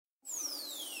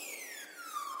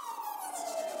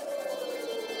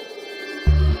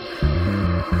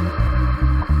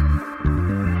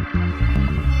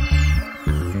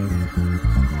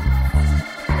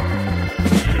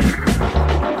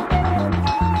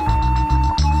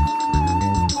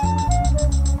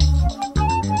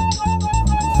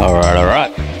All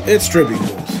right. It's Trippy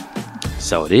Balls.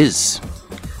 So it is.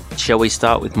 Shall we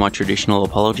start with my traditional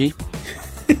apology?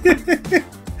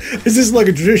 Is this like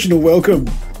a traditional welcome?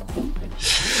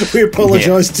 We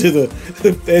apologise to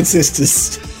the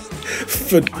ancestors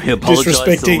for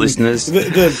disrespecting the listeners.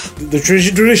 the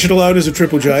traditional owners of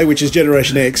Triple J, which is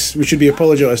Generation X. We should be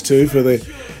apologised to for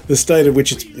the state in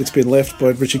which it's been left by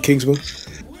Richard Kingsmill.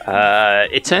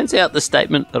 It turns out the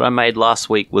statement that I made last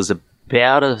week was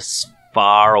about as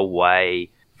far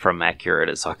away from accurate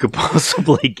as I could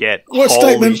possibly get. What Holy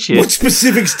statement? Shit. What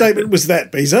specific statement was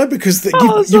that, Bezo? Because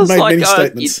you've made many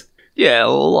statements.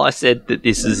 Well, I said that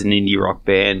this is an indie rock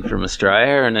band from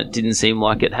Australia, and it didn't seem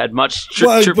like it had much.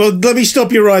 Well, let me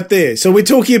stop you right there. So we're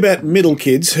talking about Middle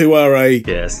Kids, who are a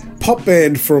pop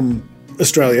band from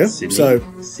Australia.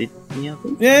 Sydney, I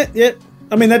think. Yeah.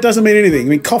 I mean, that doesn't mean anything. I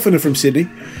mean, Coffin are from Sydney.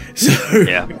 So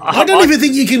yeah. I don't even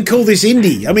think you can call this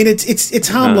indie. I mean, it's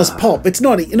harmless pop. It's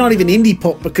not even indie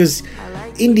pop because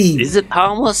indie... Is it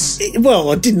harmless? It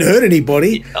didn't hurt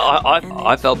anybody.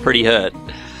 I felt pretty hurt.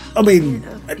 I mean,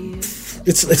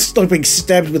 it's like being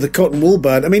stabbed with a cotton wool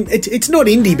bud. I mean, it's not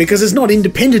indie because it's not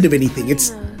independent of anything.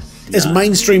 It's as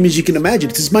mainstream as you can imagine.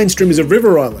 It's as mainstream as a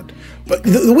river island. But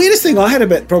the weirdest thing I had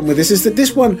a problem with this is that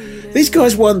these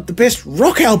guys won the best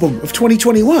rock album of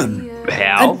 2021.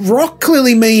 How? And rock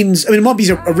clearly means, I mean, it might be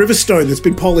a Riverstone that's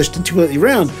been polished and completely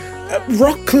round.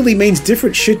 Rock clearly means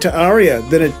different shit to Aria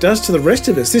than it does to the rest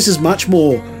of us. This is much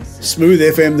more smooth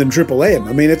FM than Triple M.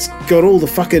 I mean, it's got all the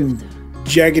fucking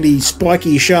jaggedy,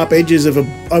 spiky, sharp edges of a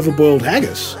overboiled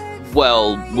haggis.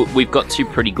 Well, we've got two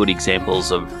pretty good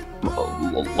examples of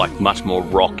like much more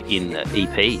rock in the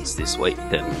EPs this week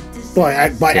than by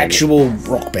actual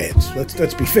rock bands.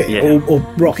 Let's be fair, or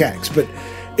rock acts. But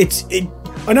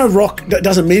I know rock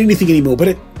doesn't mean anything anymore,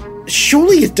 but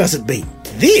surely it doesn't mean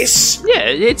this. Yeah,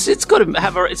 it's got to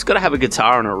have a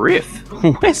guitar and a riff.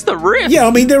 Where's the riff? Yeah,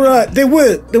 I mean there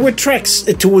were tracks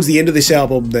towards the end of this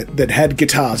album that had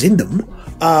guitars in them.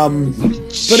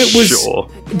 But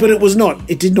it was not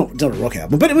a rock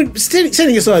album. But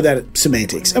setting aside that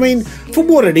semantics, I mean, for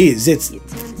what it is, it's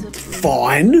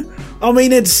fine. I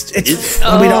mean, okay.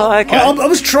 I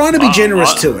was trying to be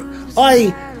generous to it.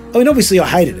 I mean, obviously I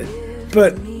hated it,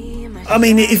 but I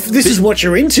mean, if this is what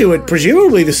you're into,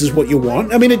 presumably this is what you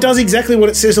want. I mean, it does exactly what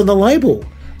it says on the label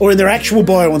or in their actual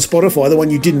bio on Spotify, the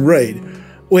one you didn't read,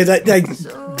 where they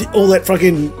all that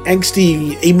fucking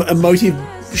angsty, emotive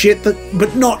shit,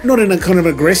 but not in a kind of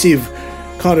aggressive,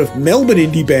 kind of Melbourne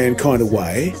indie band kind of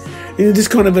way. In this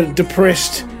kind of a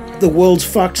depressed, the world's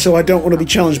fucked, so I don't want to be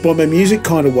challenged by my music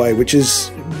kind of way, which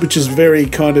is very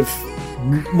kind of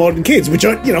modern kids. Which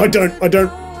I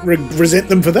don't resent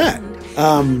them for that.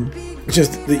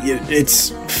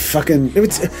 It's fucking.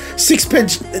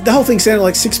 Sixpence. The whole thing sounded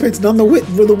like Sixpence None the Wit.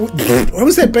 What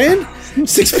was that band?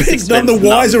 Sixpence None the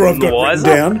Wiser. I've got written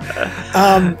down.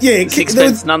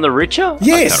 Sixpence None the Richer.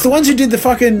 Yes, the ones who did the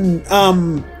fucking.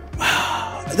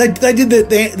 They did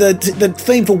the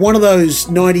theme for one of those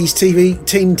 90s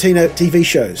teen TV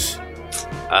shows.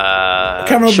 I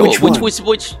can't remember which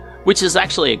one. Which is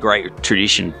actually a great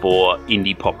tradition for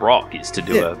indie pop rock, is to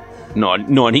do a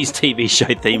 90s TV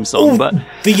show theme song. But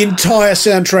the entire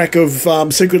soundtrack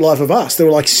of Secret Life of Us. There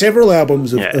were like several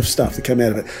albums of stuff that came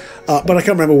out of it. But I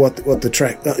can't remember what the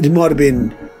track. It might have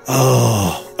been.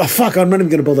 Oh fuck! I'm not even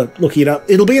going to bother looking it up.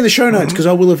 It'll be in the show notes because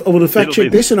I will have fact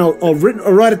checked this and I'll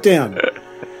write it down.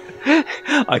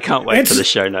 I can't wait for the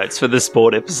show notes for the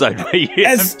sport episode where you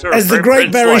as the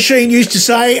great Barry Sheen used to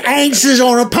say, answers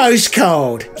on a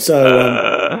postcard.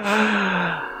 So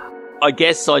I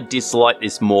guess I dislike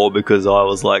this more because I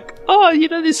was like,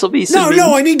 this will be some...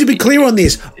 No, I need to be clear on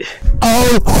this.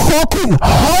 I fucking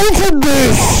hated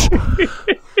this!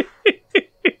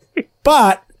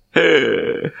 But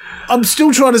I'm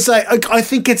still trying to say, I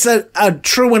think it's a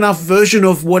true enough version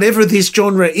of whatever this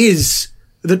genre is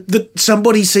that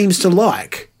somebody seems to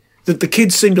like, that the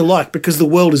kids seem to like because the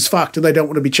world is fucked and they don't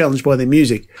want to be challenged by their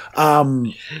music.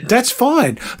 That's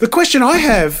fine. The question I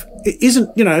have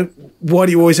isn't, why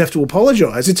do you always have to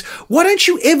apologise? It's, why don't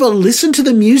you ever listen to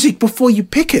the music before you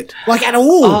pick it? Like, at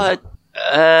all. Like,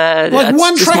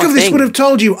 one track of this would have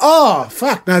told you,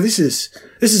 fuck, no, this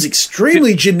is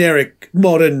extremely generic,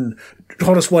 modern,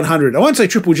 hottest 100. I won't say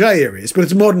Triple J areas, but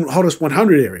it's modern, hottest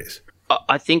 100 areas.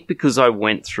 I think because I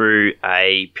went through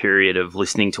a period of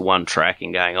listening to one track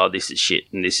and going, this is shit,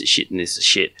 and this is shit, and this is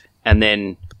shit, and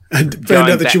then... And found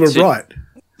out that you were right.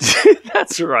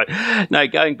 That's right. No,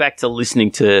 going back to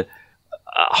listening to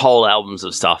whole albums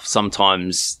of stuff,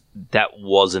 sometimes that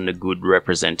wasn't a good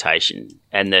representation,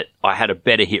 and that I had a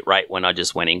better hit rate when I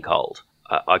just went in cold.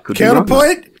 I could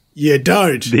counterpoint. You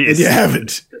don't, and you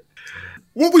haven't.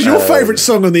 What was your favourite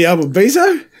song on the album,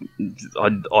 Bezo?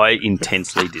 I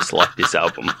intensely dislike this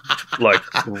album. Like,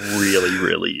 really,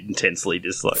 really intensely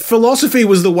dislike. Philosophy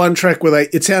was the one track where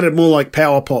it sounded more like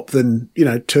power pop than,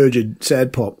 turgid,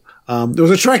 sad pop. There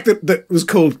was a track that was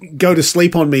called Go to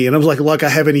Sleep on Me, and I was like I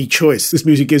have any choice. This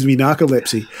music gives me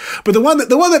narcolepsy. But the one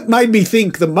that made me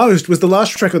think the most was the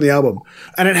last track on the album,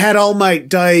 and it had old mate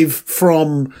Dave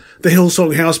from the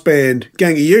Hillsong House Band,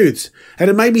 Gang of Youths, and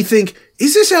it made me think,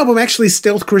 is this album actually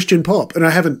stealth Christian pop? And I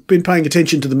haven't been paying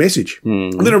attention to the message.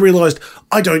 And then I realised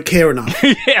I don't care enough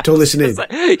to listen in.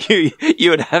 Like, you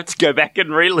would have to go back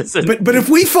and re-listen. But if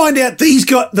we find out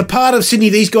the part of Sydney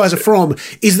these guys are from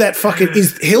is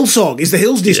Hillsong, is the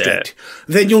Hills District,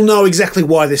 then you'll know exactly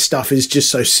why this stuff is just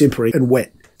so simpery and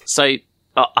wet. So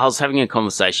I was having a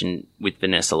conversation with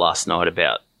Vanessa last night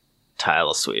about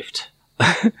Taylor Swift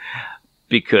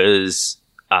because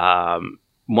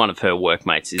one of her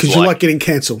workmates is because you like getting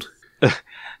cancelled.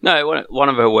 No, one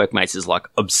of her workmates is like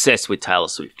obsessed with Taylor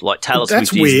Swift. Like Taylor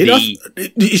Swift That's weird.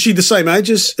 Is she the same age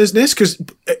as Ness? Because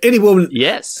any woman,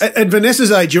 yes, at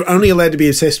Vanessa's age, you're only allowed to be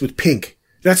obsessed with Pink.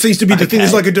 That seems to be the thing.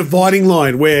 There's like a dividing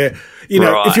line where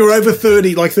if you're over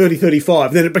 30, like 30,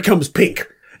 35, then it becomes Pink,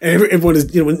 and everyone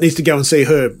needs to go and see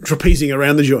her trapezing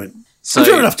around the joint. So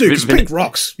fair enough too, because Pink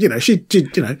rocks. She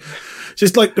did.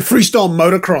 Just like the freestyle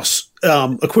motocross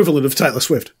equivalent of Taylor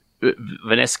Swift.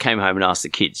 Vanessa came home and asked the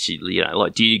kids, do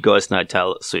you guys know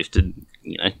Taylor Swift? And,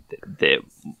 they're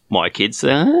my kids.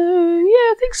 Yeah,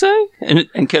 I think so.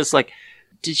 And Kurt's like,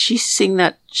 did she sing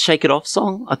that Shake It Off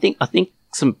song? I think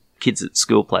some kids at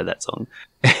school play that song.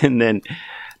 And then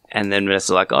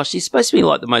Vanessa's like, oh, she's supposed to be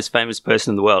like the most famous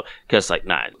person in the world. Kurt's like,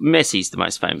 no, Messi's the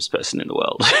most famous person in the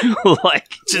world.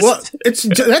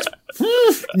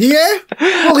 Yeah.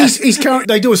 Well, he's current.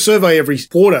 They do a survey every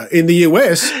quarter in the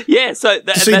US. Yeah, to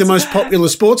see the most popular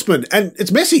sportsman, and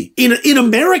it's Messi in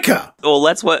America. Well,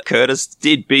 that's what Curtis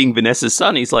did, being Vanessa's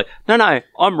son. He's like, no,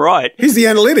 I'm right. Here's the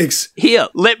analytics. Here,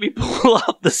 let me pull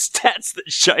up the stats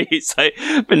that show you. So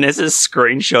Vanessa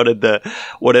screenshotted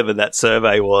whatever that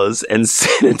survey was and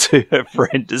sent it to her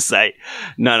friend to say,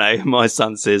 no, my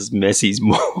son says Messi's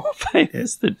more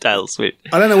famous than Taylor Swift.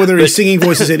 I don't know whether his singing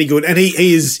voice is any good, and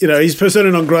he is, he's persona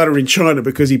non grata in China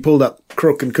because he pulled up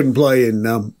crook and couldn't play in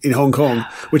Hong Kong,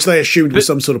 which they assumed was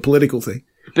some sort of political thing.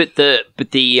 But the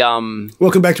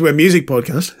welcome back to our music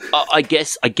podcast. I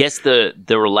guess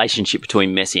the relationship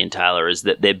between Messi and Taylor is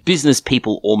that they're business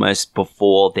people almost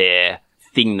before their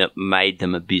thing that made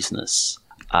them a business.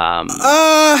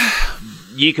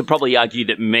 You could probably argue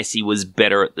that Messi was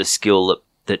better at the skill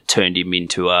that turned him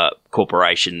into a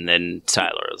corporation than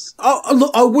Taylor is.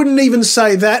 Look, I wouldn't even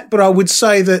say that, but I would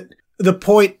say that the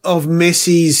point of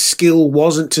Messi's skill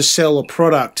wasn't to sell a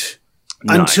product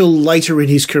until later in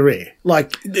his career.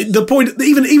 Like, the point,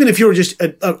 even if you're just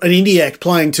an indie act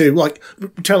playing to, like,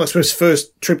 Taylor Swift's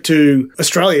first trip to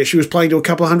Australia, she was playing to a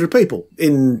couple of hundred people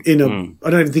in I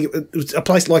don't even think it was a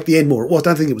place like the Enmore. I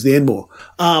don't think it was the Enmore.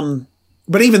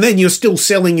 But even then, you're still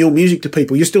selling your music to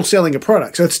people. You're still selling a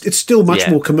product. So it's still much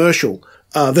more commercial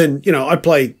than, I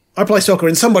play soccer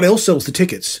and someone else sells the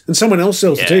tickets and someone else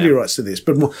sells the TV rights to this.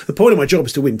 But the point of my job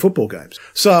is to win football games.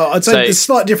 So I'd say it's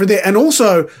slightly different there. And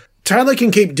also, Taylor can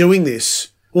keep doing this.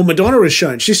 Well, Madonna has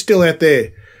shown she's still out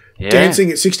there dancing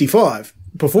at 65,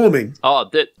 performing.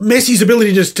 Messi's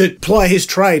ability just to play his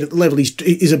trade at the level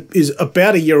is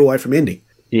about a year away from ending.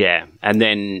 Yeah, and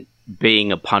then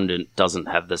being a pundit doesn't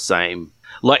have the same.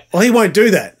 He won't do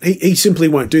that. He simply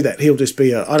won't do that. He'll just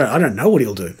be I don't know what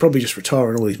he'll do. Probably just retire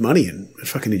on all his money and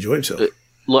fucking enjoy himself.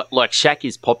 Like Shaq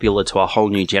is popular to a whole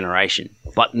new generation,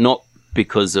 but not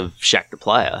because of Shaq the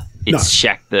player. It's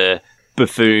Shaq the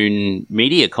buffoon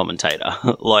media commentator.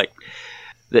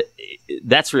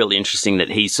 That's really interesting that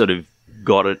he's sort of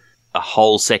got a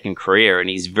whole second career and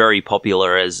he's very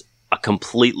popular as a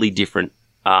completely different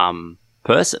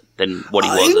person than what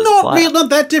he was as a player. Not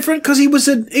that different, because he was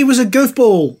a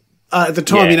goofball at the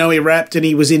time. He rapped and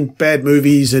he was in bad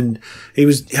movies and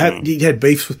he had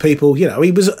beefs with people. He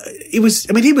was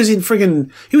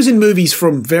in movies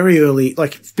from very early,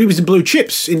 like he was in Blue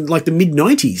Chips in like the mid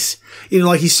 90s,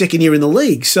 like his second year in the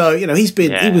league. So, he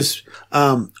was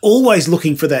always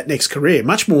looking for that next career,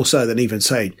 much more so than even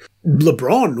say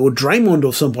LeBron or Draymond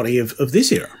or somebody of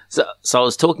this era. So I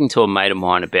was talking to a mate of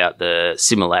mine about the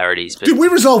similarities. But did we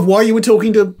resolve why you were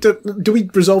talking to do we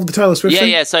resolve the Taylor Swift thing?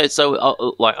 Yeah. So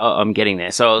I'm getting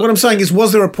there. So what I'm saying is,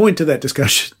 was there a point to that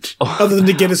discussion other than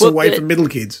to get us away from middle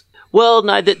kids? Well,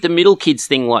 no, the middle kids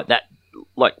thing like that,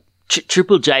 like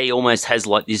Triple J almost has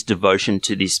like this devotion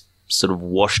to this sort of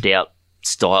washed out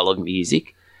style of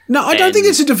music. No, I don't think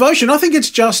it's a devotion. I think it's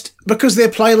just because their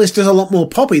playlist is a lot more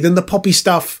poppy than the poppy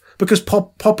stuff. Because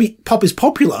pop is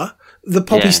popular, the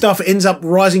poppy stuff ends up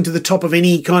rising to the top of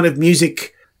any kind of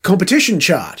music competition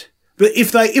chart. But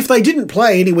if they didn't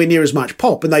play anywhere near as much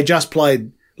pop and they just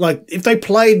played, like, if they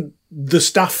played the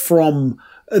stuff from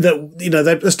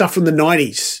the stuff from the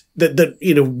 90s that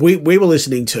we were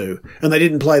listening to, and they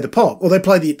didn't play the pop, or they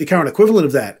played the current equivalent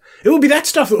of that, it would be that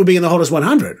stuff that would be in the hottest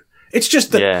 100. It's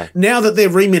just that now that their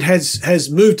remit has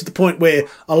moved to the point where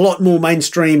a lot more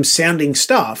mainstream sounding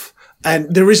stuff,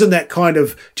 and there isn't that kind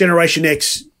of Generation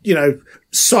X,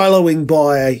 siloing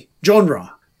by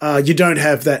genre. You don't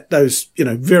have those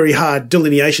very hard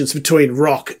delineations between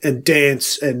rock and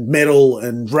dance and metal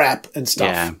and rap and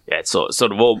stuff. Yeah, it's sort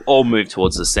of all moved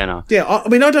towards the centre. Yeah, I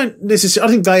mean, I don't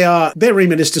necessarily. I think their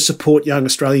remit is to support young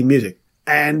Australian music,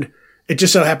 and it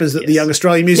just so happens that the young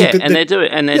Australian music, they're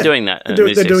doing that.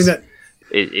 They're doing that.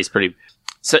 It's pretty.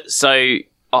 So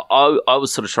I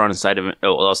was sort of trying to say to, I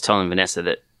was telling Vanessa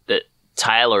that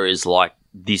Taylor is like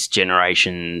this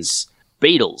generation's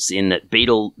Beatles, in that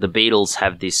the Beatles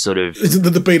have this sort of... Isn't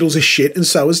that the Beatles are shit and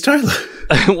so is Taylor?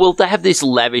 Well, they have this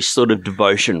lavish sort of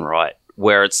devotion, right?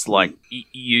 Where it's like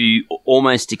you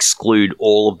almost exclude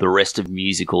all of the rest of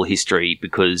musical history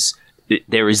because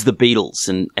there is the Beatles,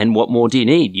 and what more do you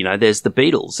need? There's the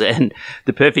Beatles. And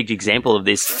the perfect example of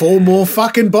this... 4 more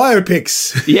fucking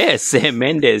biopics. Yeah, Sam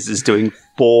Mendes is doing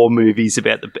 4 movies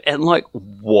about and like,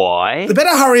 why? They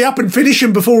better hurry up and finish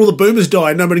them before all the boomers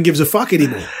die and nobody gives a fuck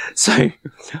anymore. So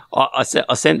I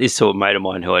sent this to a mate of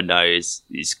mine who I know is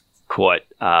quite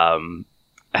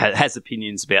has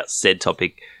opinions about said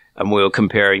topic, and we were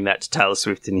comparing that to Taylor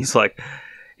Swift, and he's like,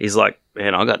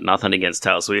 man, I got nothing against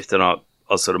Taylor Swift, and I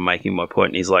was sort of making my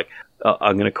point, and he's like,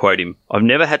 I'm going to quote him, "I've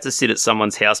never had to sit at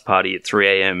someone's house party at 3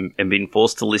 a.m. and been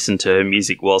forced to listen to her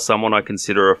music while someone I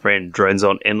consider a friend drones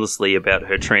on endlessly about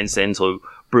her transcendental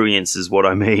brilliance is what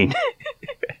I mean."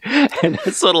 And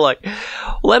it's sort of like,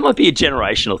 well, that might be a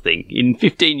generational thing. In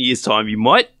 15 years' time, you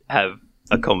might have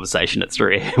a conversation at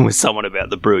 3 a.m. with someone about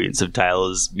the brilliance of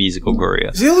Taylor's musical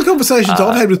career. The other conversations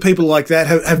I've had with people like that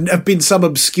have been some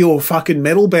obscure fucking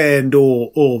metal band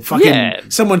or fucking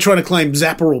someone trying to claim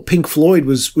Zappa or Pink Floyd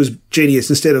was genius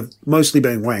instead of mostly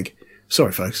being wank.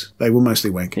 Sorry, folks. They were mostly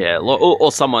wank. Yeah,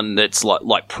 or someone that's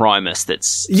like Primus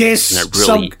that's... Yes, really...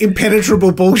 some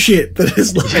impenetrable bullshit that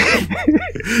is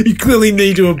like... you clearly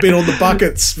need to have been on the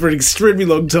buckets for an extremely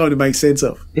long time to make sense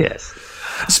of. Yes.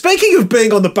 Speaking of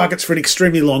being on the buckets for an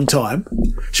extremely long time,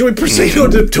 shall we proceed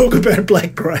on to talk about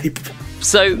Black Grape?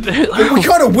 So... we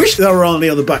kind of wish they were only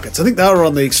on the buckets. I think they were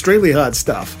on the extremely hard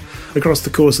stuff across the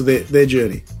course of their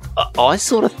journey. I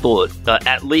sort of thought,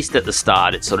 at least at the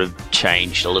start, it sort of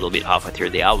changed a little bit halfway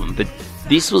through the album, but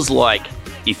this was like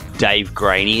if Dave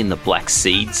Graney and the Black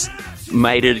Seeds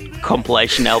made a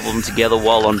compilation album together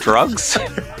while on drugs.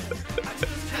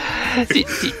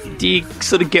 Do you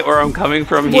sort of get where I'm coming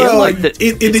from here? Well, like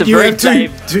you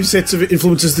have two sets of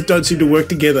influences that don't seem to work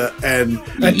together, and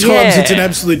at times it's an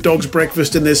absolute dog's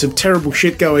breakfast and there's some terrible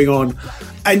shit going on,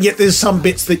 and yet there's some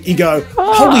bits that you go,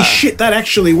 holy shit, that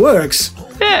actually works.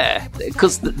 Yeah,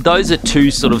 because those are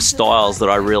two sort of styles that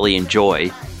I really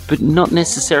enjoy, but not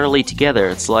necessarily together.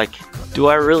 It's like, do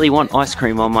I really want ice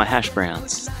cream on my hash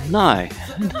browns? No,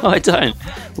 I don't.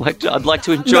 I'd like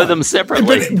to enjoy them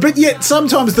separately. But yet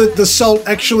sometimes the salt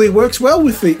actually works well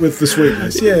with the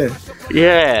sweetness. Yeah.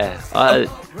 Yeah.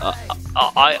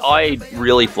 I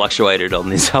really fluctuated on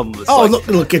this album.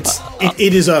 Look, it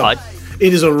is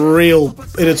a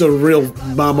real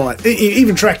Marmite.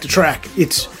 Even track to track,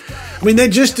 they're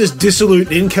just as dissolute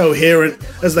and incoherent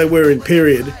as they were in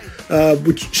Period,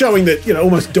 which showing that,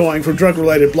 almost dying from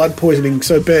drug-related blood poisoning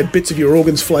so bad bits of your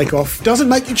organs flake off doesn't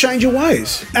make you change your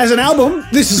ways. As an album,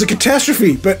 this is a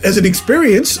catastrophe, but as an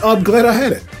experience, I'm glad I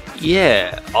had it.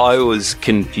 Yeah, I was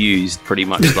confused pretty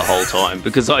much the whole time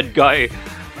because I'd go,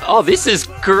 oh, this is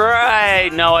great.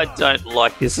 No, I don't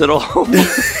like this at all.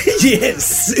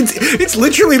 Yes, it's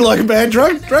literally like a bad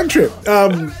drug trip.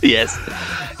 Yes.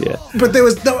 Yeah. But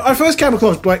I first came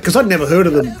across Black because I'd never heard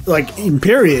of them in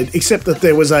Period, except that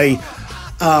there was they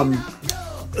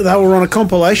were on a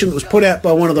compilation that was put out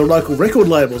by one of the local record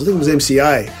labels. I think it was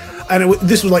MCA, and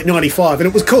this was like 95, and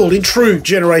it was called, in true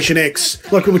Generation X,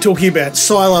 like we were talking about,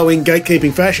 siloing,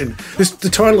 gatekeeping fashion. The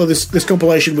title of this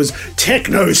compilation was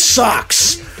Techno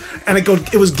Sucks, and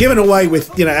it was given away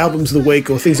with albums of the week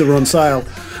or things that were on sale.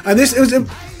 And it was a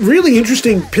really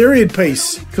interesting Period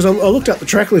piece because I looked up the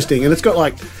track listing, and it's got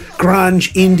like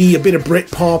grunge, indie, a bit of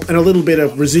Britpop, and a little bit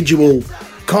of residual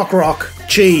cock rock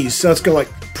cheese. So it's got like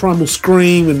Primal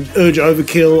Scream and Urge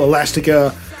Overkill,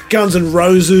 Elastica, Guns N'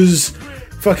 Roses,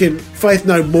 fucking Faith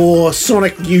No More,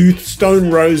 Sonic Youth,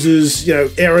 Stone Roses,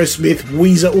 Aerosmith,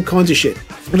 Weezer, all kinds of shit.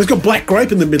 And it's got Black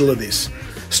Grape in the middle of this,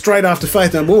 straight after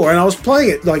Faith No More. And I was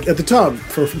playing it, at the time,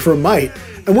 for a mate.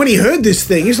 And when he heard this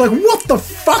thing, he's like, what the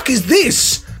fuck is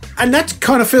this? And that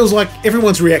kind of feels like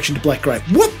everyone's reaction to Black Grape.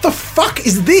 What the fuck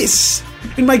is this?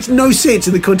 It makes no sense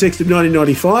in the context of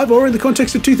 1995 or in the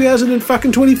context of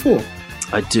 2024.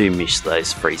 I do miss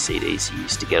those free CDs you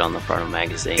used to get on the front of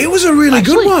magazines. It was a really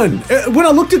good one. When I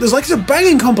looked at this, it's a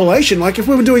banging compilation.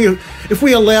 If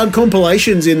we allowed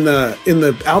compilations in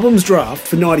the albums draft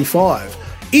for 95,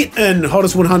 it and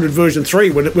Hottest 100 version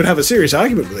 3 would have a serious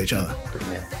argument with each other.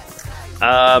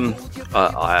 I'm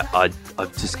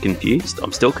just confused.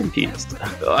 I'm still confused.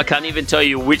 I can't even tell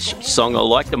you which song I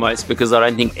like the most because I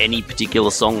don't think any particular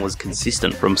song was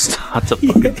consistent from start to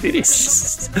fucking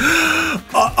finish.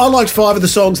 I liked 5 of the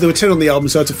songs. There were 10 on the album,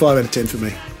 so it's a 5 out of 10 for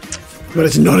me. But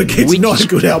it's not a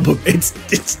good album. It's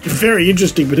very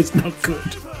interesting, but it's not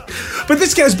good. But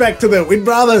this goes back to we'd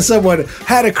rather someone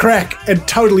had a crack and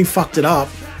totally fucked it up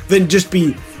than just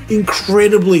be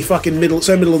incredibly fucking middle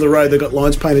of the road. They got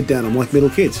lines painted down them like middle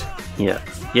kids. Yeah.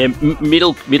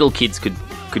 Middle kids could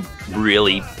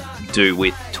really do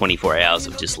with 24 hours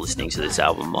of just listening to this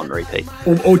album on repeat,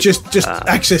 or just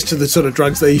access to the sort of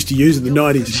drugs they used to use in the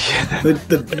 90s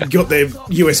that got their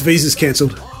US visas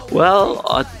cancelled. Well,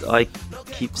 I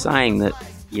keep saying that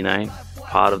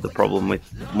part of the problem with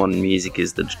modern music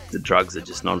is the drugs are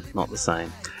just not the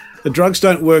same. The drugs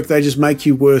don't work; they just make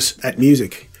you worse at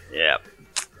music. Yeah.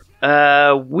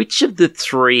 Which of the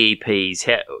 3 EPs?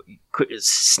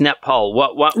 Snap poll.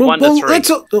 One to 3. Why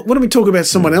don't we talk about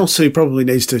someone else who probably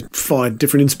needs to find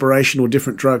different inspiration or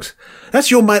different drugs? That's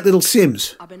your mate, Little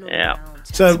Sims. Yeah.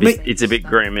 So it's a bit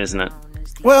grim, isn't it?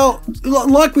 Well,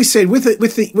 like we said,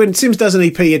 when Sims does an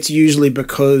EP, it's usually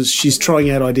because she's trying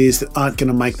out ideas that aren't going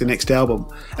to make the next album.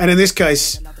 And in this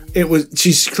case,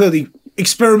 she's clearly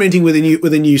experimenting with a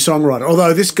new songwriter.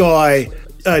 Although this guy,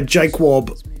 Jake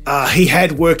Wobb, he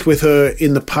had worked with her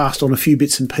in the past on a few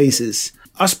bits and pieces.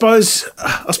 I suppose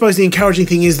the encouraging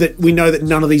thing is that we know that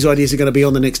none of these ideas are going to be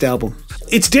on the next album.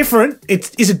 It's different.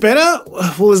 Is it better?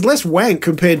 Well, there's less wank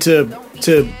compared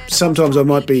to sometimes I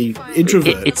might be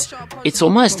introvert. It's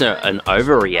almost an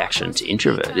overreaction to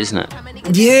introvert, isn't it?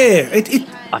 Yeah.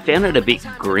 I found it a bit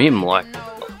grim,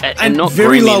 and not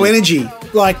very low energy.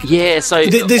 So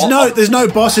there's no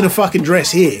boss in a fucking dress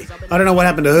here. I don't know what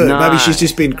happened to her. No. Maybe she's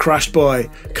just been crushed by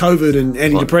COVID and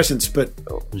antidepressants. But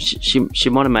she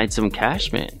might have made some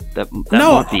cash, man. That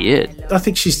might be it. I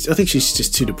think she's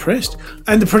just too depressed.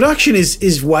 And the production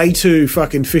is way too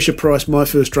fucking Fisher Price. My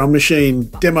First Drum Machine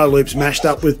demo loops mashed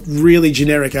up with really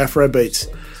generic Afro beats.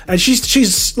 And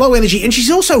she's low energy, and she's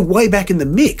also way back in the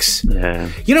mix. Yeah.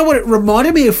 You know what? It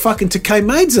reminded me of fucking Takei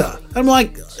Maidza. I'm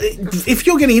like, if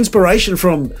you're getting inspiration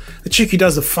from the chick who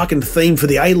does the fucking theme for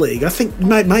the A-League, I think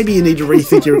maybe you need to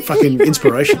rethink your fucking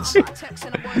inspirations.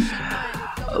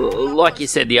 Like you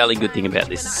said, the only good thing about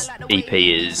this EP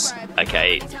is,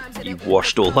 okay, you've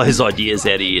washed all those ideas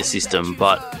out of your system,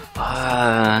 but...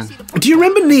 Do you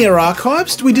remember Near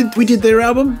Archives? We did their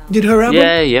album? Did her album?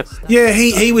 Yeah, yep. Yeah,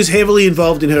 he was heavily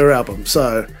involved in her album,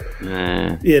 so...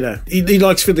 he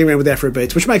likes fiddling around with Afro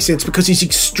beats, which makes sense because he's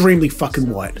extremely fucking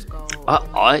white.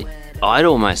 I'd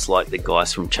almost like the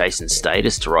guys from Chase and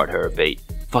Status to write her a beat.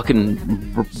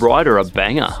 Fucking write her a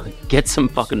banger. Get some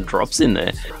fucking drops in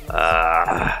there.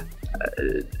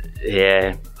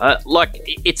 Yeah.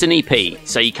 It's an EP,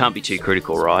 so you can't be too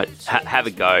critical, right? Have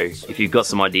a go. If you've got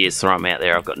some ideas, throw them out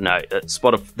there. I've got the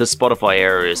Spotify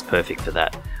area is perfect for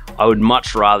that. I would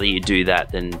much rather you do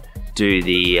that than do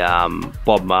the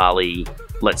Bob Marley,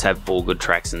 let's have 4 good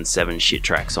tracks and 7 shit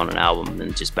tracks on an album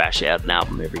than just bash out an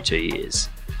album every 2 years.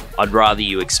 I'd rather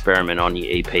you experiment on your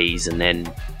EPs and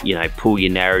then, pull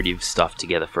your narrative stuff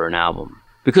together for an album.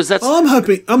 Because that's... I'm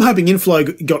hoping Inflow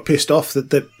got pissed off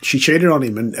that she cheated on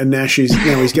him and now he's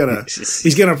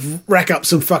gonna rack up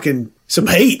some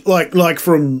heat like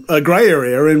from a grey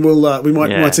area and we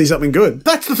might see something good.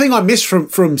 That's the thing I missed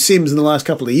from Sims in the last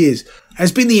couple of years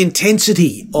has been the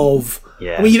intensity of.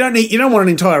 Yeah. I mean, you don't want an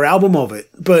entire album of it,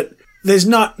 but there's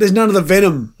none of the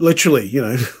venom. Literally,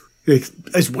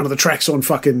 as one of the tracks on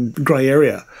fucking Grey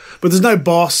Area, but there's no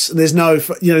boss. And there's no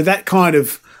that kind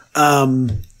of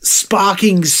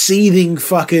sparking, seething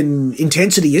fucking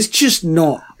intensity is just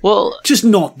not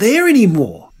there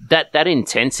anymore. That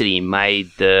intensity made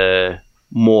the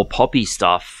more poppy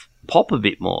stuff pop a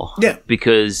bit more. Yeah,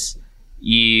 because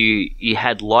you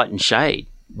had light and shade,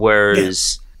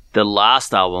 whereas the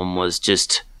last album was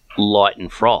just light and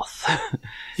froth.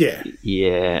 Yeah.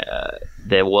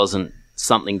 There wasn't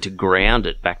something to ground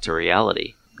it back to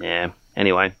reality. Yeah.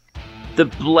 Anyway, the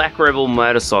Black Rebel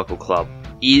Motorcycle Club,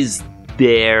 is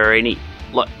there any...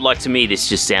 Like to me, this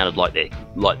just sounded like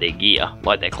their gear,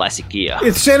 like their classic gear.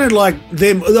 It sounded like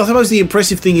them. I suppose the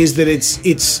impressive thing is that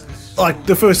it's like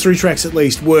the first 3 tracks at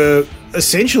least were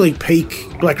essentially peak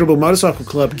Black Rebel Motorcycle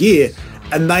Club gear,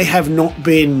 and they have not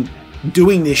been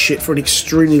doing this shit for an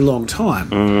extremely long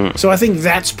time. So I think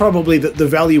that's probably the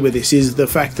value with this, is the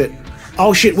fact that,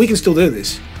 oh shit, we can still do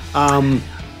this. And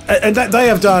that they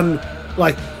have done,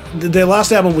 like, their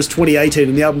last album was 2018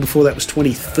 and the album before that was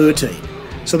 2013.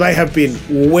 So they have been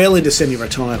well into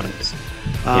semi-retirement.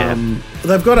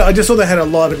 They've got I just saw they had a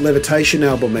Live at Levitation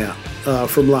album out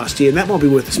from last year, and that might be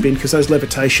worth a spin because those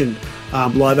Levitation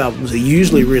live albums are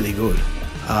usually really good.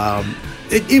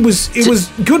 It was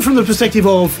good from the perspective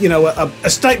of, you know, a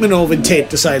statement of intent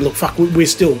to say, look, fuck, we're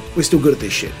still good at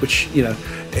this shit. Which, you know,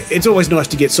 it's always nice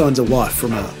to get signs of life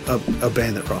from a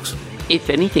band that rocks.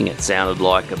 If anything, it sounded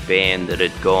like a band that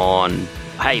had gone,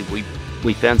 hey,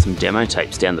 we found some demo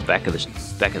tapes down the back of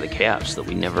the couch that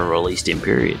we never released in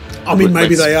period. I mean,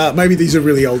 maybe they are. Maybe these are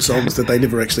really old songs that they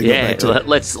never actually got back to.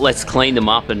 Let's clean them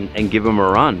up and give them a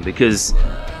run, because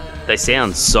they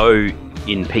sound so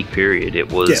in peak period.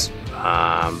 It was.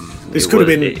 Yeah. This could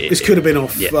have been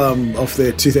off off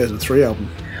their 2003 album.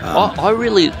 I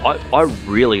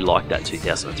really like that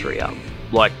 2003 album.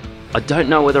 Like, I don't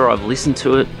know whether I've listened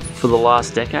to it for the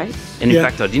last decade, and in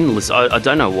fact I didn't listen. I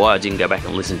don't know why I didn't go back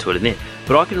and listen to it in there,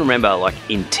 but I can remember like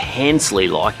intensely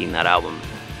liking that album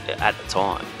at the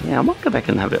time. Yeah, I might go back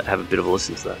and have a bit of a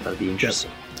listen to that. That'd be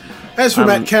interesting. As for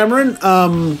Matt Cameron,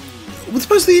 I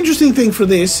suppose the interesting thing for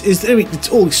this is that it's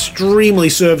all extremely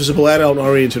serviceable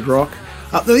adult-oriented rock.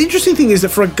 The interesting thing is that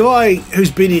for a guy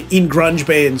who's been in grunge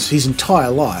bands his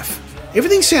entire life,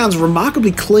 everything sounds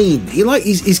remarkably clean.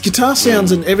 His guitar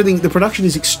sounds and everything, the production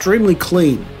is extremely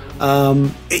clean.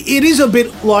 It is a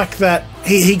bit like that.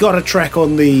 He got a track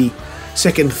on the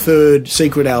third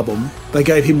Secret album. They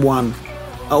gave him one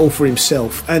all for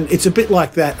himself. And it's a bit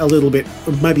like that, a little bit,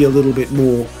 maybe a little bit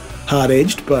more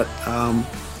hard-edged. But,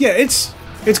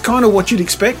 it's kind of what you'd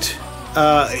expect.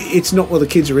 It's not what the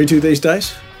kids are into these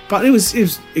days. But it was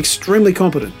extremely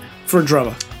competent for a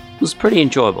drummer. It was pretty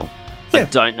enjoyable. Yeah. I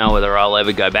don't know whether I'll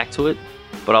ever go back to it,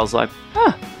 but I was like,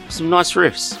 some nice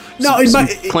riffs.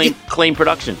 Clean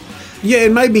production. Yeah,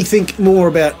 it made me think more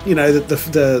about, you know,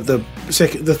 the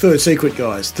third Secret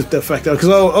guys. The fact that, because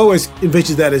I always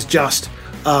envisioned that as just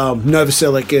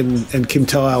Novoselic and Kim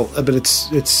Tile, but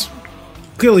it's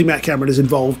clearly Matt Cameron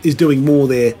is doing more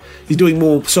there. He's doing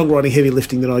more songwriting heavy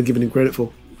lifting than I'd given him credit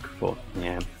for.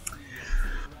 Yeah.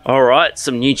 All right,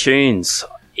 some new tunes.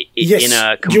 Yes.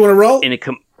 Do you want to roll? In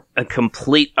a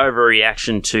complete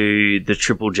overreaction to the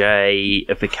Triple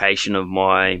J-ification of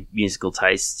my musical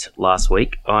taste last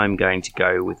week, I'm going to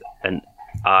go with an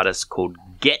artist called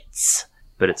Getz,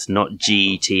 but it's not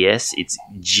G-E-T-S, it's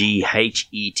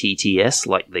G-H-E-T-T-S,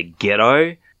 like the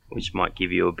ghetto, which might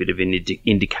give you a bit of an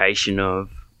indication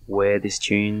of where these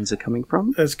tunes are coming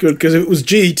from. That's good, because if it was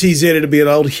G-E-T-Z, it'd be an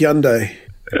old Hyundai.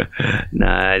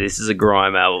 No, this is a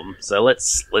grime album, so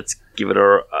let's give it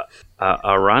a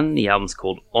run. The album's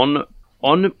called On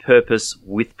Purpose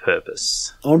with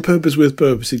Purpose. On Purpose with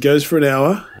Purpose. It goes for an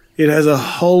hour. It has a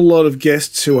whole lot of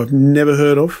guests who I've never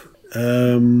heard of.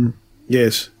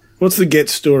 Yes. What's the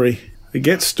Getz story? The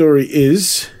Getz story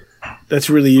is, that's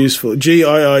really useful,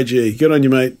 G-I-I-G. Good on you,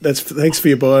 mate. Thanks for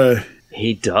your bio.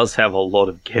 He does have a lot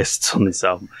of guests on this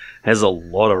album. Has a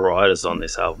lot of writers on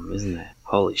this album, isn't there?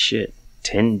 Holy shit.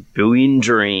 10 Billion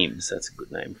Dreams. That's a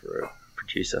good name for a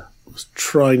producer. I was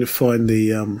trying to find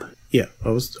the I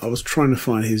was trying to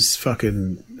find his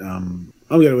fucking I'm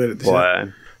going to edit this bio. Out.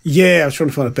 Yeah, I was trying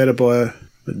to find a better bio.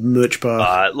 Merch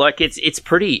bar. Like it's a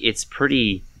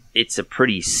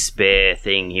pretty spare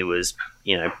thing. He was,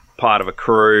 you know, part of a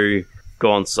crew,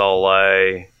 gone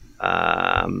solo.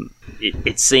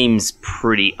 It seems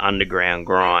pretty underground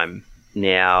grime.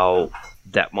 Now,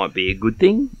 that might be a good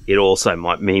thing. It also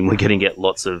might mean we're going to get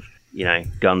lots of, you know,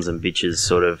 guns and bitches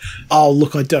sort of... Oh,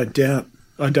 look, I don't doubt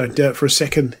for a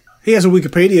second. He has a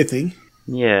Wikipedia thing.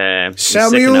 Yeah.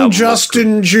 Samuel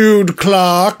Justin Jude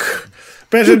Clark,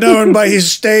 better known by his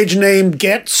stage name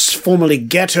Getz, formerly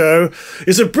Ghetto,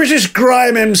 is a British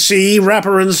grime MC,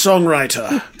 rapper and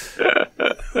songwriter.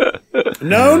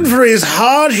 Known for his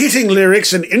hard-hitting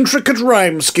lyrics and intricate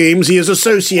rhyme schemes, he is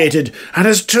associated and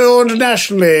has toured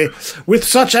nationally with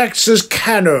such acts as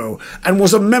Cano and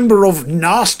was a member of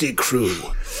Nasty Crew.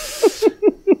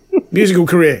 Musical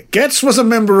career. Getz was a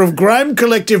member of grime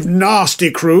collective Nasty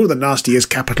Crew, the nasty is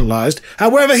capitalised.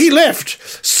 However, he left,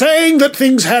 saying that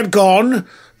things had gone,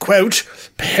 quote,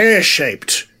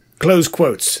 pear-shaped. Close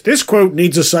quotes. This quote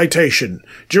needs a citation.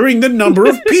 During the number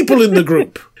of people in the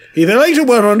group. He then later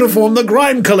went on to form the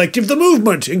grime collective, The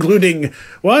Movement, including,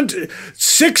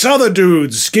 6 other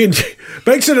dudes.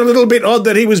 Makes it a little bit odd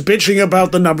that he was bitching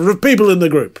about the number of people in the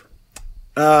group.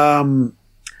 Hasn't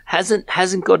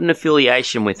got an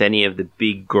affiliation with any of the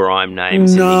big grime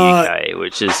names in the UK,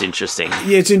 which is interesting.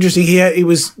 Yeah, it's interesting. He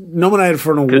was nominated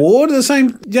for an award at the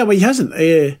same... Yeah, well, he hasn't.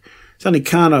 It's only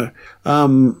Kano.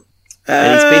 And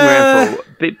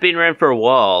it's been around for a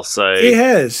while, so... He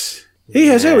has.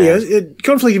 There we go.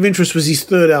 Conflict of Interest was his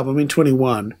 3rd album in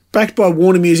 21. Backed by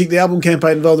Warner Music, the album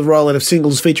campaign involved the rollout of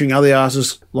singles featuring other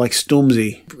artists like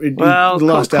Stormzy. Well, the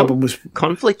last album was...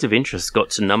 Conflict of Interest got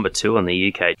to number 2 on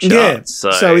the UK charts.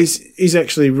 Yeah, so he's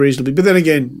actually reasonably... But then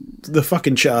again, the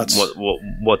fucking charts...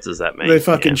 What does that mean? The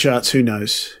fucking charts, who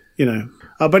knows? You know.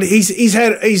 But he's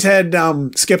had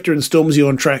Skepta and Stormzy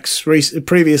on tracks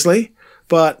previously.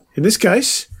 But in this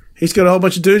case, he's got a whole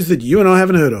bunch of dudes that you and I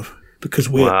haven't heard of. Because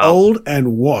we're old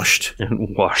and washed.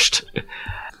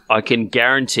 I can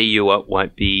guarantee you it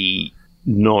won't be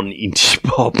non-indie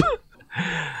pop.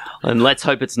 And let's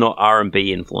hope it's not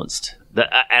R&B influenced.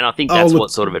 And I think that's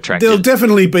what sort of attracted... There'll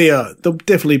definitely be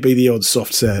the odd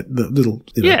soft sad, the little,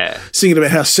 singing about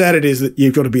how sad it is that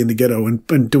you've got to be in the ghetto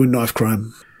and doing knife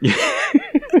crime.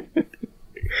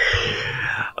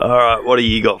 All right, what do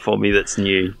you got for me that's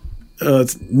new?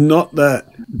 It's not that.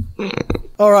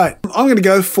 All right, I'm going to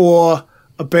go for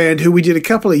a band who we did a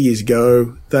couple of years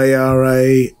ago. They are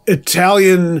a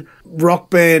Italian rock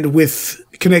band with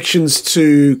connections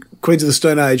to Queens of the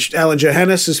Stone Age. Alan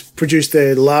Johannes has produced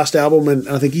their last album, and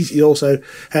I think he also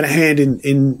had a hand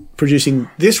in producing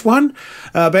this one.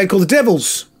 A band called The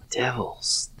Devils.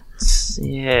 Devils.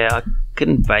 Yeah, I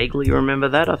can vaguely remember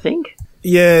that, I think.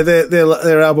 Yeah,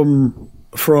 their album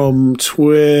from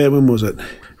when was it?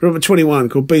 21,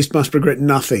 called Beast Must Regret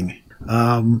Nothing.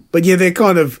 But yeah, they're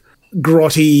kind of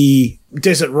grotty,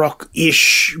 desert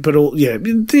rock-ish, but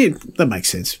that makes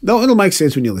sense. It'll make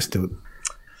sense when you listen to it.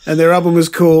 And their album is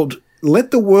called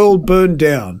Let the World Burn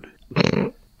Down.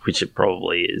 Which it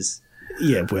probably is.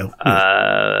 Yeah, well,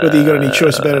 whether you got any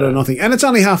choice about it or nothing. And it's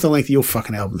only half the length of your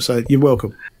fucking album, so you're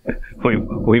welcome.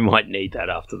 We might need that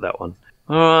after that one.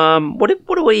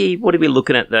 What are we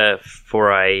looking at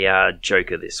for a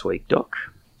Joker this week, Doc?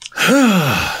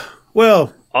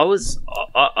 Well, I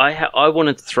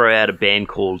wanted to throw out a band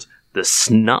called The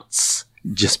Snuts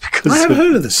just because I haven't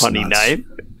heard of the funny Snuts. name.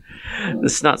 The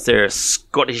Snuts, they're a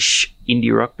Scottish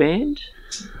indie rock band.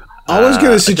 I was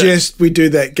going to suggest we do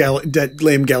that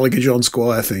Liam Gallagher John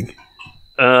Squire thing.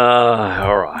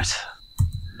 All right,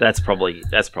 that's probably it.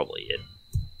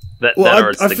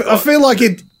 I feel like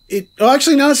it.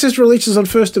 Actually, no. It says releases on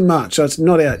 1st of March, so it's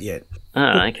not out yet.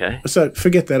 Oh, okay. So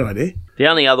forget that idea. The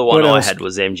only other one I had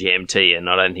was MGMT, and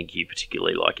I don't think you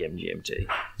particularly like MGMT.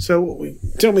 So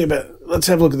tell me about... Let's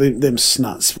have a look at them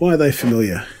Snuts. Why are they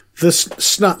familiar? The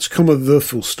Snuts, the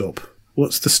full stop.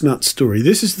 What's the Snuts story?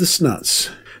 This is the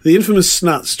Snuts. The infamous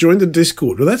Snuts joined the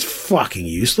Discord. Well, that's fucking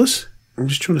useless. I'm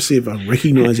just trying to see if I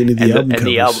recognise any of the album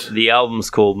covers. The album's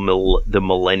called The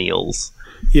Millennials.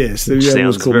 Yes, the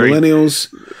album's called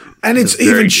Millennials. And it's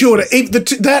even shorter.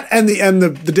 That and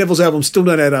the Devil's album still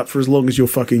don't add up for as long as your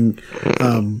fucking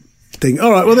thing.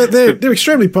 All right, well they're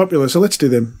extremely popular, so let's do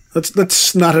them. Let's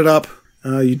snut it up,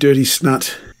 you dirty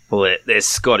snut. Well, they're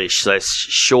Scottish, so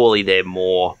surely they're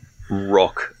more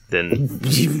rock than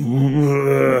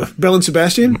Bell and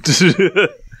Sebastian.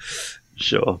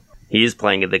 Sure, he is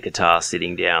playing the guitar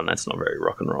sitting down. That's not very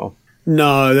rock and roll.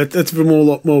 No, that's a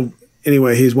lot more.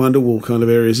 Anyway, here's Wonderwall kind of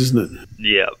areas, isn't it?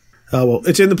 Yeah. Oh, well,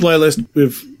 it's in the playlist.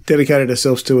 We've dedicated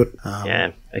ourselves to it.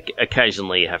 Yeah.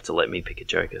 Occasionally you have to let me pick a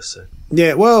Joker, so...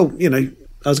 Yeah, well, I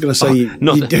was going to say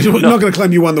not going to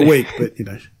claim you won the week, but,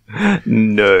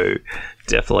 No,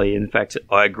 definitely. In fact,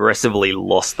 I aggressively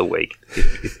lost the week.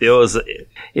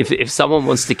 If someone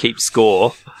wants to keep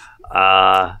score,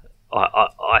 I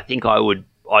think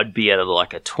I'd be at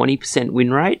like a 20%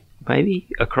 win rate, maybe,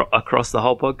 across the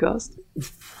whole podcast.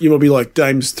 You might be like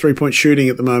Dame's 3-point shooting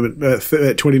at the moment, at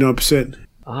 29%.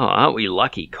 Oh, aren't we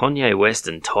lucky? Kanye West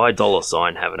and Ty Dolla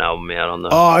 $ign have an album out on the...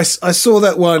 Oh, I saw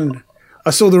that one.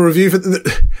 I saw the review for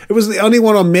it was the only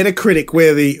one on Metacritic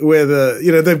where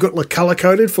they've got like color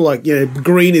coded for like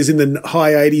green is in the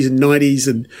high 80s and 90s,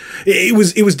 and it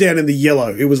was down in the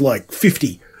yellow. It was like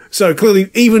 50. So clearly,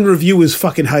 even reviewers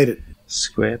fucking hate it.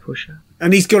 Square Pusher.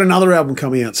 And he's got another album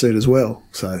coming out soon as well.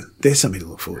 So there's something to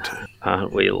look forward to.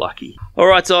 Aren't we lucky? All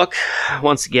right, Doc.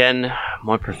 Once again,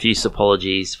 my profuse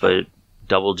apologies for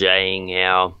Double J-ing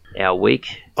our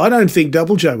week. I don't think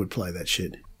Double J would play that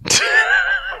shit.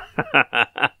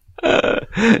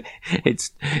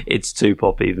 It's too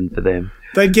pop even for them.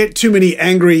 They'd get too many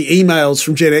angry emails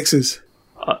from Gen Xers.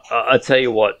 I tell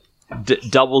you what,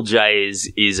 Double J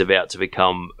is about to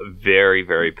become very,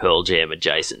 very Pearl Jam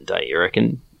adjacent, don't you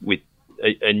reckon? With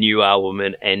a new album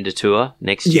and a tour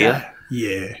next year.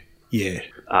 Yeah.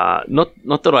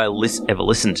 Not that I ever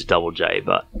listened to Double J,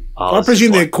 but I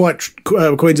presume they're quite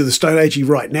Queens of the Stone Age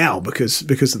right now because of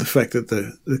the fact that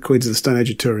the Queens of the Stone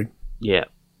Age are touring. Yeah,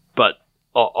 but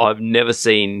I've never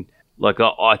seen, like,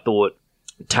 I thought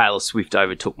Taylor Swift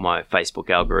overtook my Facebook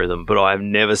algorithm, but I've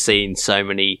never seen so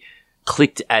many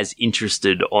clicked as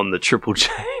interested on the Triple J,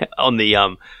 on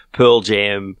the Pearl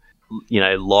Jam,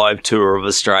 live tour of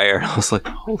Australia. And I was like,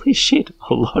 holy shit,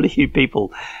 a lot of you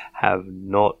people have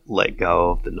not let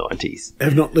go of the 90s.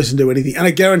 Have not listened to anything. And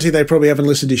I guarantee they probably haven't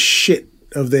listened to shit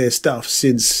of their stuff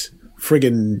since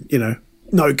friggin',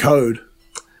 No Code.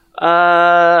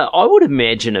 I would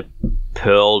imagine a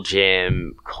Pearl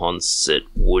Jam concert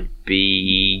would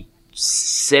be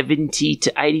 70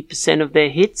 to 80% of their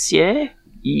hits, yeah?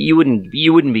 You wouldn't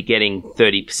be getting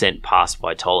 30% past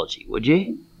Vitology, would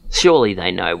you? Surely they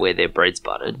know where their bread's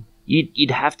buttered. You'd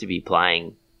have to be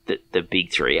playing the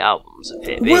big three albums a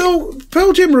fair bit. Well,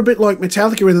 Pearl Jam are a bit like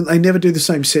Metallica in that they never do the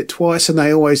same set twice, and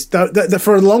they always... for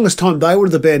the longest time, they were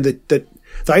the band that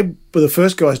they were the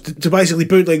first guys to basically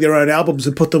bootleg their own albums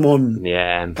and put them on...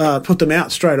 put them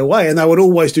out straight away, and they would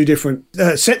always do different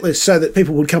set lists so that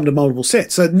people would come to multiple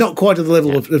sets. So not quite to the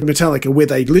level of Metallica where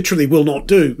they literally will not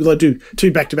do... They'll do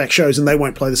 2 back-to-back shows and they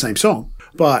won't play the same song.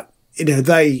 But,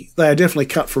 they are definitely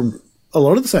cut from a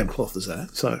lot of the same cloth as that,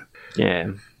 so...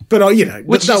 Yeah. But,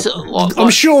 I'm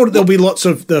sure there'll be lots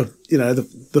of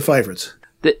the favourites.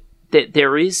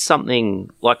 There is something,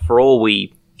 like, for all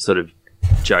we sort of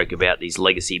joke about these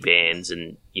legacy bands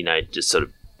and, just sort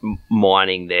of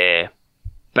mining their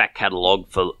back catalogue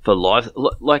for life,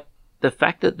 like the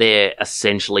fact that they're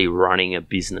essentially running a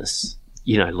business,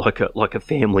 like a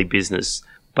family business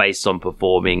based on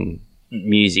performing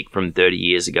music from 30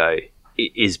 years ago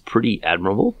is pretty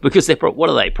admirable, because what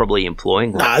are they probably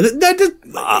employing? To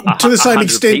the same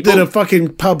extent people? That a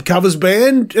fucking pub covers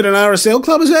band at an RSL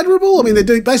club is admirable. I mean,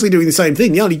 they're basically doing the same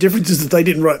thing. The only difference is that they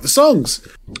didn't write the songs.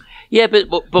 Yeah, but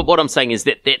what I'm saying is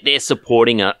that they're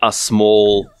supporting a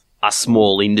small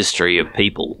industry of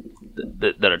people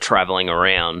that are travelling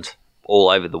around all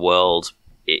over the world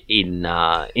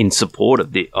in support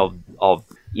of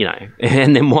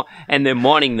and they're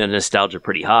mining the nostalgia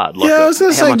pretty hard. Like, I was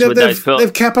going to say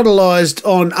they've capitalised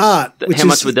on art. How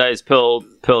much would those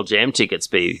Pearl Jam tickets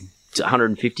be?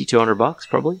 $150, $200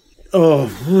 probably. Oh,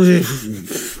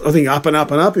 I think up and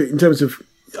up and up in terms of.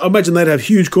 I imagine they'd have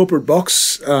huge corporate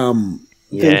box.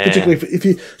 Particularly if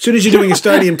as soon as you're doing a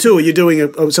stadium tour, you're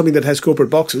doing something that has corporate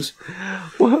boxes.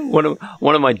 One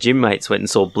of my gym mates went and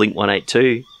saw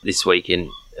Blink-182 this week, and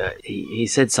he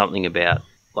said something about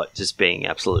like just being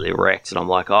absolutely wrecked, and I'm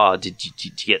like, oh, did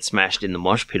you get smashed in the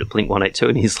mosh pit at Blink-182?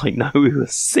 And he's like, no, we were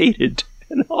seated.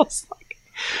 And I was like,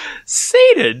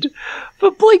 seated for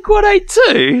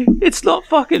Blink-182? It's not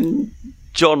fucking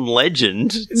John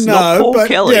Legend. It's not Paul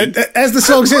Kelly. Yeah, as the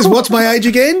song says, what's my age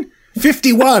again?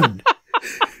 51.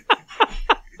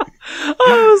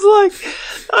 I was like,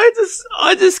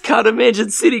 I just can't imagine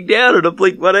sitting down at a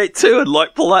Blink-182 and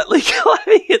like politely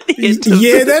clapping at the end of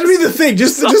Yeah, that'd be the thing.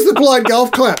 Just the polite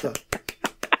golf clap.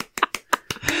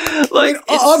 Like,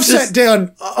 I've sat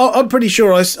down. I'm pretty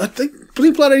sure I think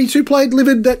Blink-182 played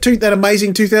Livid, that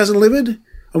amazing 2000 Livid.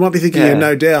 I might be thinking, yeah,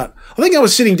 no doubt. I think I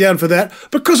was sitting down for that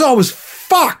because I was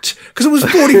fucked, because it was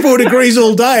 44 degrees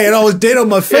all day and I was dead on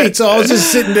my feet. So I was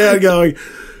just sitting down going,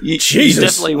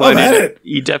 Jesus, I've had it.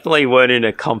 You definitely weren't in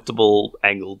a comfortable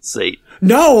angled seat.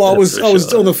 No, I was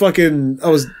on the fucking, I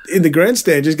was in the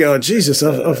grandstand just going, Jesus,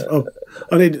 I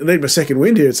need my second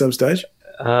wind here at some stage.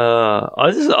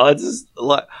 I just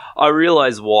like, I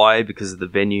realize why, because of the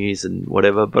venues and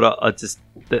whatever, but I just,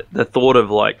 the thought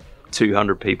of like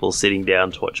 200 people sitting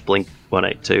down to watch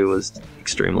Blink-182 was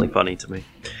extremely funny to me.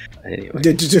 Anyway.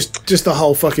 Just the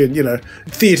whole fucking,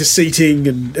 theatre seating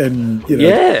and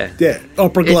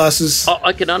opera glasses.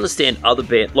 I can understand other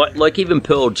bands, like even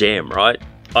Pearl Jam, right?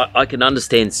 I can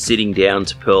understand sitting down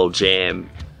to Pearl Jam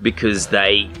because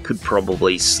they could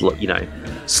probably slow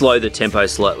the tempo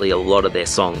slightly a lot of their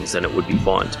songs, and it would be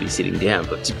fine to be sitting down.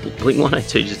 But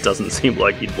Blink-182 just doesn't seem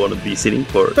like you'd want to be sitting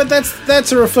for it. But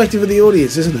that's a reflective of the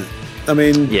audience, isn't it? I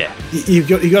mean, yeah, you've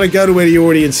got to go to where your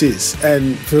audience is,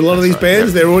 and for a lot of these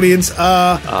bands, their audience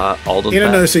are old and in bad.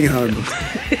 A nursing home.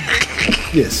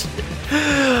 Yes.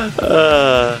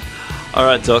 All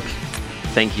right, Doc.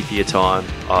 Thank you for your time.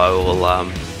 I will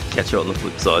catch you on the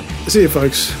flip side. See you,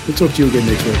 folks. We'll talk to you again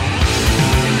next week.